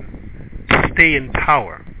been to stay in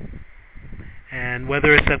power. And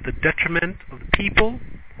whether it's at the detriment of the people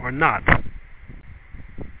or not,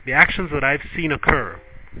 the actions that I've seen occur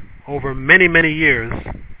over many, many years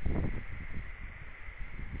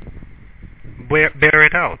bear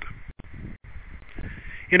it out.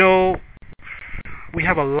 You know, we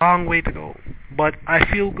have a long way to go. But I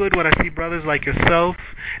feel good when I see brothers like yourself,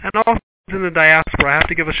 and also in the diaspora. I have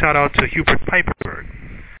to give a shout out to Hubert Piper,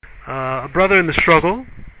 a brother in the struggle,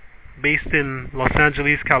 based in Los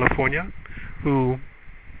Angeles, California, who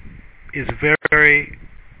is very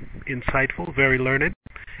insightful, very learned,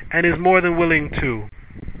 and is more than willing to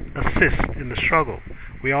assist in the struggle.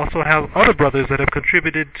 We also have other brothers that have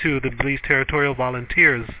contributed to the Belize Territorial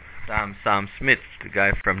Volunteers. Sam Smith, the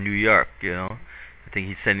guy from New York, I think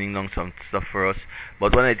he's sending along some stuff for us.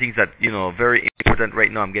 But one of the things that, very important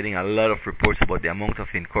right now, I'm getting a lot of reports about the amount of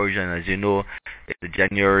incursion. As you know, it's the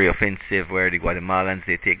January offensive where the Guatemalans,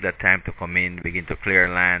 they take that time to come in, begin to clear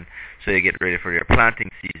land, so they get ready for their planting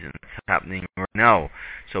season. It's happening right now.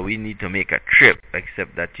 So we need to make a trip,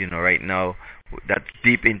 except that, right now, that's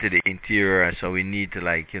deep into the interior, so we need to,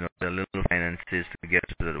 the little finances to get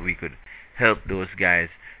so that we could help those guys,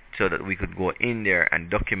 so that we could go in there and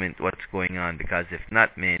document what's going on, because if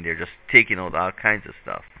not, man, they're just taking out all kinds of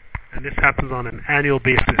stuff. And this happens on an annual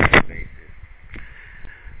basis.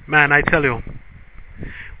 Man, I tell you.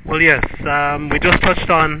 Well, yes, we just touched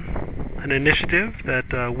on an initiative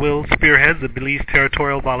that Will spearheads, the Belize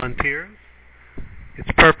Territorial Volunteers. Its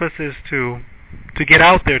purpose is to get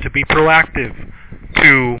out there, to be proactive,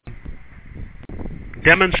 to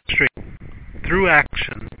demonstrate through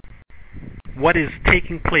action what is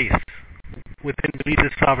taking place within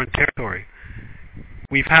Belize's sovereign territory.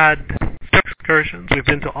 We've had excursions. We've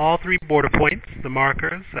been to all 3 border points, the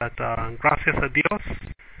markers at Gracias a Dios,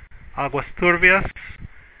 Aguas Turbias,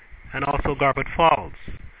 and also Garbet Falls.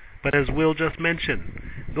 But as Will just mentioned,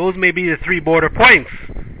 those may be the 3 border points,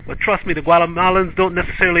 but trust me, the Guatemalans don't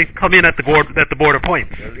necessarily come in at the border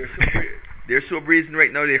points. Well, they're so brazen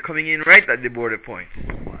right now, they're coming in right at the border points.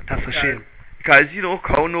 That's a shame. Because,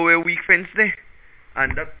 cow know where weak fence there.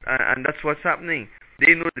 And that's what's happening.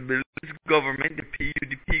 They know the Belize government, the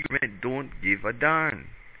PUDP government, don't give a darn.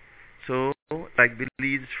 So,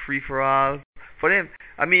 Belize is free for all. For them,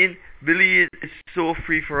 Belize is so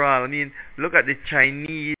free for all. Look at the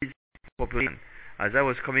Chinese population. As I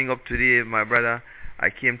was coming up today, my brother, I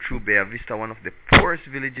came through Bella Vista, one of the poorest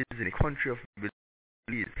villages in the country of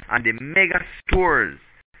Belize. And the mega stores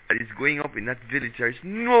that is going up in that village, there is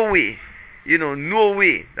no way, no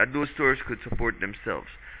way that those stores could support themselves.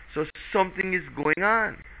 So something is going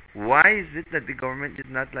on. Why is it that the government is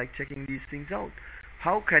not checking these things out?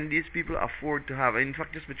 How can these people afford to have, in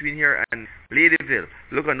fact, just between here and Ladyville,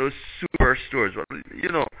 look on those super stores. How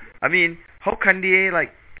can they,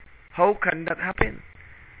 how can that happen?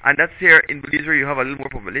 And that's here in Belize where you have a little more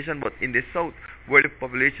population, but in the south where the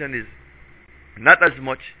population is not as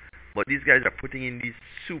much, but these guys are putting in these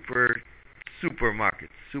supermarkets,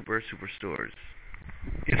 super stores.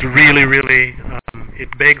 It's really, it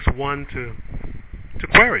begs one to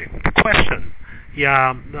query, to question.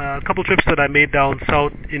 Yeah, a couple trips that I made down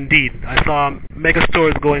south, indeed, I saw mega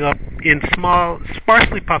stores going up in small,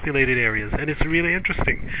 sparsely populated areas, and it's really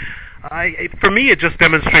interesting. For me, it just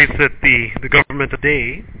demonstrates that the government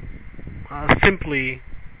today simply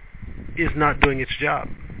is not doing its job.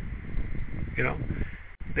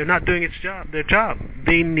 They're not doing their job.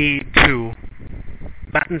 They need to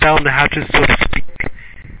batten down the hatches, so to speak,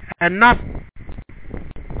 and not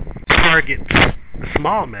target the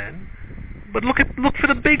small man, but look for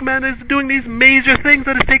the big man that is doing these major things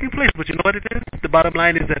that is taking place. But you know what it is? The bottom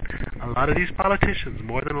line is that a lot of these politicians,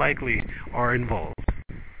 more than likely, are involved.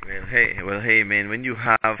 Well, hey, man, when you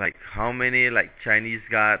have, how many, Chinese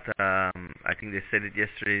got, I think they said it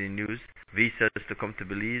yesterday in the news, visas to come to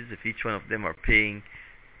Belize, if each one of them are paying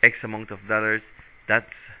X amount of dollars, that's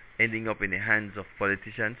ending up in the hands of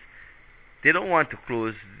politicians. They don't want to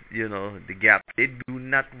close, the gap. They do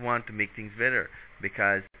not want to make things better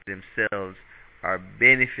because themselves are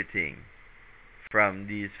benefiting from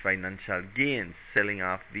these financial gains, selling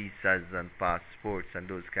off visas and passports and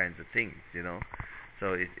those kinds of things,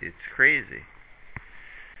 So it's crazy.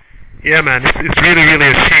 Yeah, man, it's really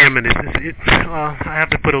a shame, and I have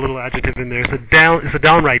to put a little adjective in there. It's a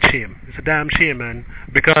downright shame. It's a damn shame, man,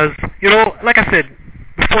 because like I said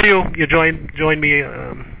before, you joined me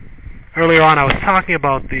earlier on. I was talking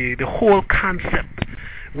about the whole concept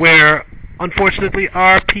where, unfortunately,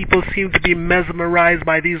 our people seem to be mesmerized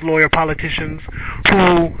by these lawyer politicians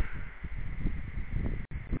who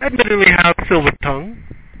admittedly have silver tongue,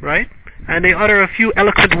 right? And they utter a few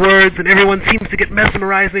eloquent words, and everyone seems to get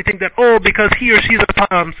mesmerized. They think that, because he or she's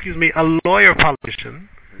a lawyer politician,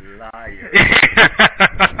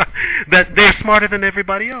 that they're smarter than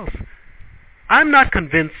everybody else. I'm not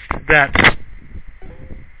convinced that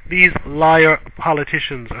these liar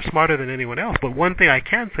politicians are smarter than anyone else, but one thing I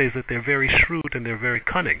can say is that they're very shrewd and they're very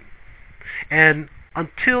cunning. And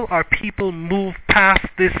until our people move past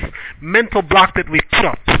this mental block that we put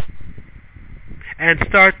up and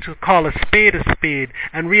start to call a spade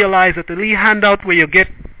and realize that the Lee handout where you get,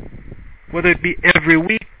 whether it be every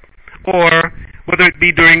week or whether it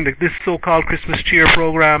be during this so-called Christmas cheer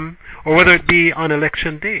program or whether it be on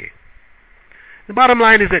election day. The bottom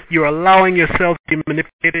line is that you're allowing yourself to be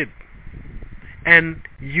manipulated, and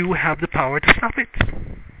you have the power to stop it.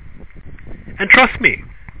 And trust me,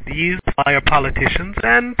 these are politicians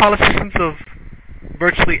and politicians of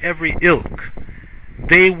virtually every ilk.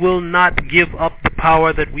 They will not give up the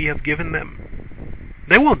power that we have given them.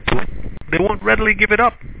 They won't do it. They won't readily give it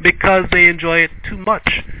up because they enjoy it too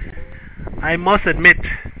much. I must admit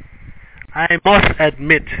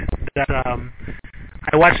that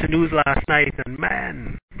I watched the news last night, and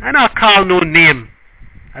man, I don't call no name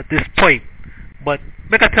at this point, but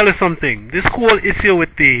make I tell you something. This whole issue with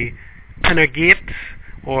the Pennergate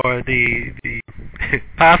or the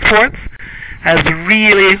passports has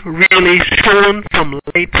really shown some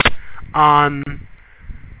light on,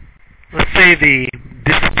 let's say, the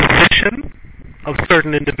disposition of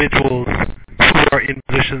certain individuals who are in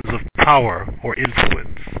positions of power or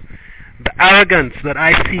influence. The arrogance that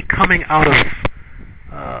I see coming out of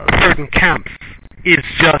certain camps is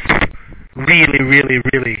just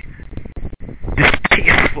really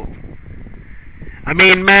distasteful. I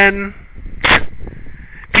mean, man,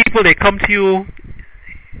 people, they come to you,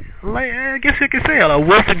 like, I guess you could say, a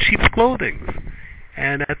wolf in sheep's clothing.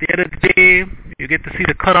 And at the end of the day, you get to see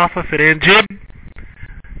the cutoff of it in jib.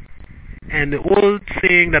 And the old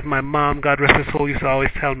saying that my mom, God rest her soul, used to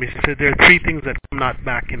always tell me, she said, there are three things that come not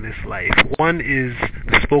back in this life. One is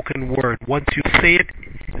the spoken word. Once you say it,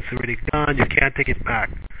 it's already gone. You can't take it back.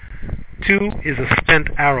 Two is a spent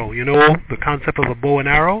arrow. You know, the concept of a bow and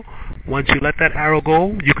arrow. Once you let that arrow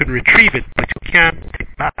go, you can retrieve it, but you can't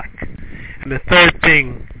take back. And the third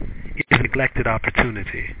thing is neglected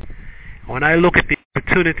opportunity. When I look at the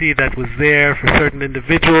opportunity that was there for certain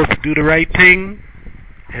individuals to do the right thing,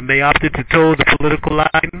 and they opted to toe the political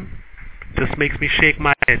line, just makes me shake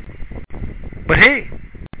my head. But hey,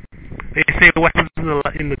 they say the weapons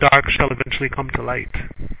in the dark shall eventually come to light.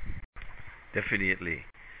 Definitely.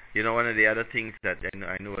 You know, one of the other things that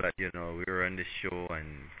I know that, you know, we were on this show and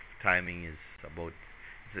timing is about,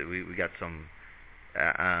 so we got some,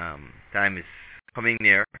 time is coming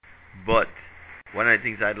near, but one of the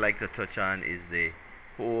things I'd like to touch on is the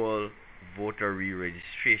whole voter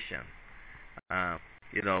re-registration.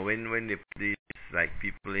 You know, when they put these like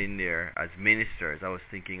people in there as ministers, I was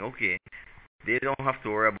thinking, okay, they don't have to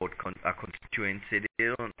worry about a constituency. They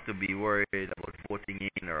don't have to be worried about voting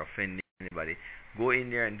in or offending anybody. Go in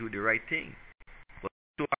there and do the right thing. But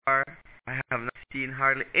so far, I have not seen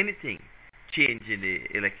hardly anything change in the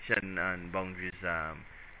election and boundaries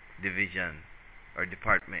division or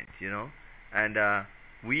department, you know. And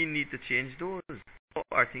we need to change those. How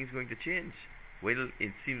are things going to change? Well,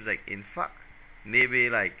 it seems like, in fact, maybe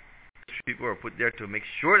like people are put there to make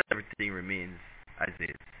sure that everything remains as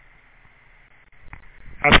is.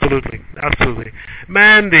 Absolutely.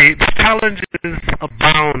 Man, the challenges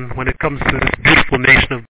abound when it comes to this beautiful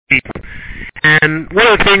nation of Belize. And one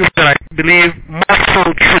of the things that I believe must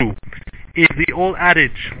hold true is the old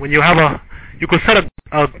adage, when you could set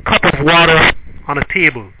a cup of water on a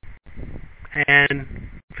table and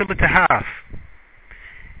fill it to half.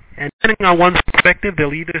 And depending on one's perspective,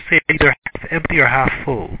 they'll either say either half empty or half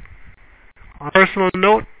full. On a personal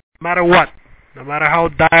note, no matter what, no matter how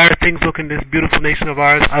dire things look in this beautiful nation of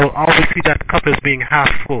ours, I will always see that cup as being half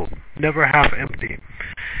full, never half empty.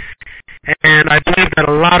 And I believe that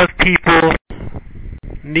a lot of people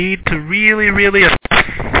need to really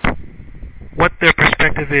assess what their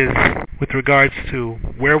perspective is with regards to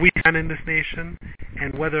where we stand in this nation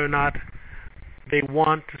and whether or not they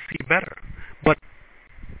want to see better. But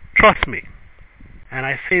trust me, and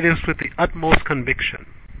I say this with the utmost conviction,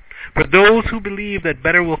 for those who believe that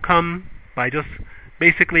better will come by just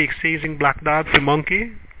basically exchanging black dogs for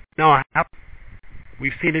monkey, no,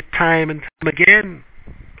 we've seen it time and time again.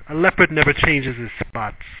 A leopard never changes his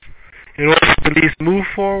spots. In order for Belize to move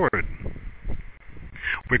forward,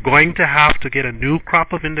 we're going to have to get a new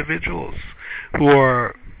crop of individuals who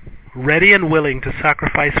are ready and willing to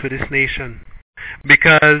sacrifice for this nation,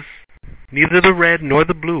 because neither the red nor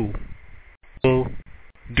the blue will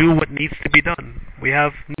do what needs to be done. We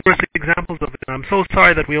have numerous examples of it. I'm so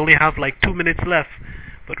sorry that we only have like 2 minutes left,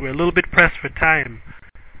 but we're a little bit pressed for time.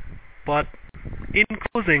 But in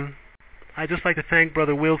closing, I'd just like to thank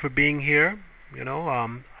Brother Will for being here. You know,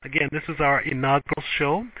 again, this is our inaugural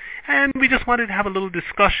show, and we just wanted to have a little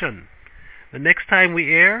discussion. The next time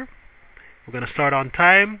we air, we're going to start on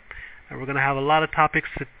time, and we're going to have a lot of topics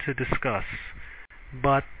to discuss.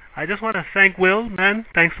 But I just want to thank Will, man.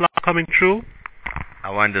 Thanks a lot for coming through. I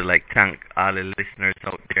want to thank all the listeners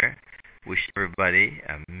out there. Wish everybody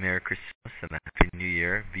a Merry Christmas and a Happy New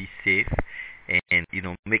Year. Be safe, and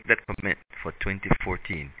make that commitment for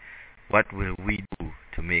 2014. What will we do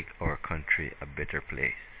to make our country a better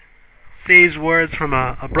place? Sage words from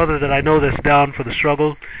a brother that I know that's down for the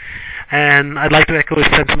struggle, and I'd like to echo his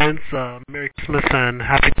sentiments. Merry Christmas and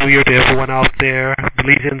Happy New Year to everyone out there,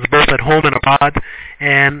 Belizeans both at home and abroad.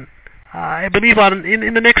 And I believe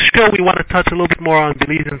in the next show we want to touch a little bit more on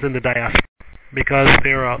Belizeans in the diaspora, because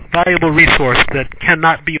they're a valuable resource that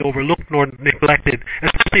cannot be overlooked nor neglected,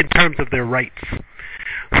 especially in terms of their rights.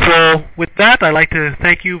 So with that, I'd like to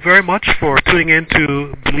thank you very much for tuning in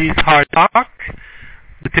to Belize Hard Talk,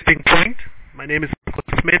 The Tipping Point. My name is Paco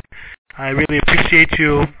Smith. I really appreciate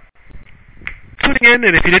you tuning in,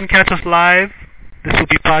 and if you didn't catch us live, this will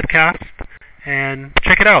be podcast, and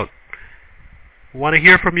check it out. We want to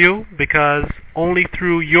hear from you, because only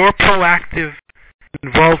through your proactive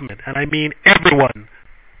involvement, and I mean everyone,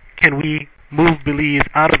 can we move Belize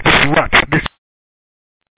out of this rut, this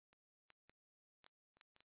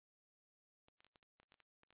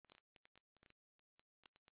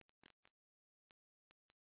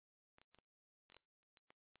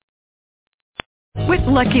With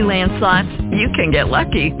Lucky Land Slots, you can get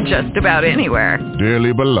lucky just about anywhere.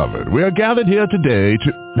 Dearly beloved, we are gathered here today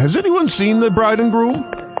to... Has anyone seen the bride and groom?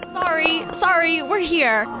 Sorry, we're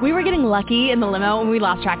here. We were getting lucky in the limo and we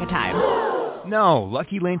lost track of time. No,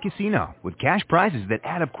 Lucky Land Casino, with cash prizes that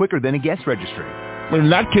add up quicker than a guest registry. In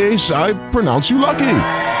that case, I pronounce you lucky.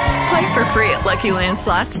 Play for free at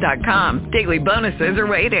LuckyLandSlots.com. Daily bonuses are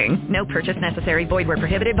waiting. No purchase necessary. Void where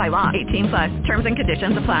prohibited by law. 18+. Terms and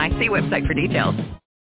conditions apply. See website for details.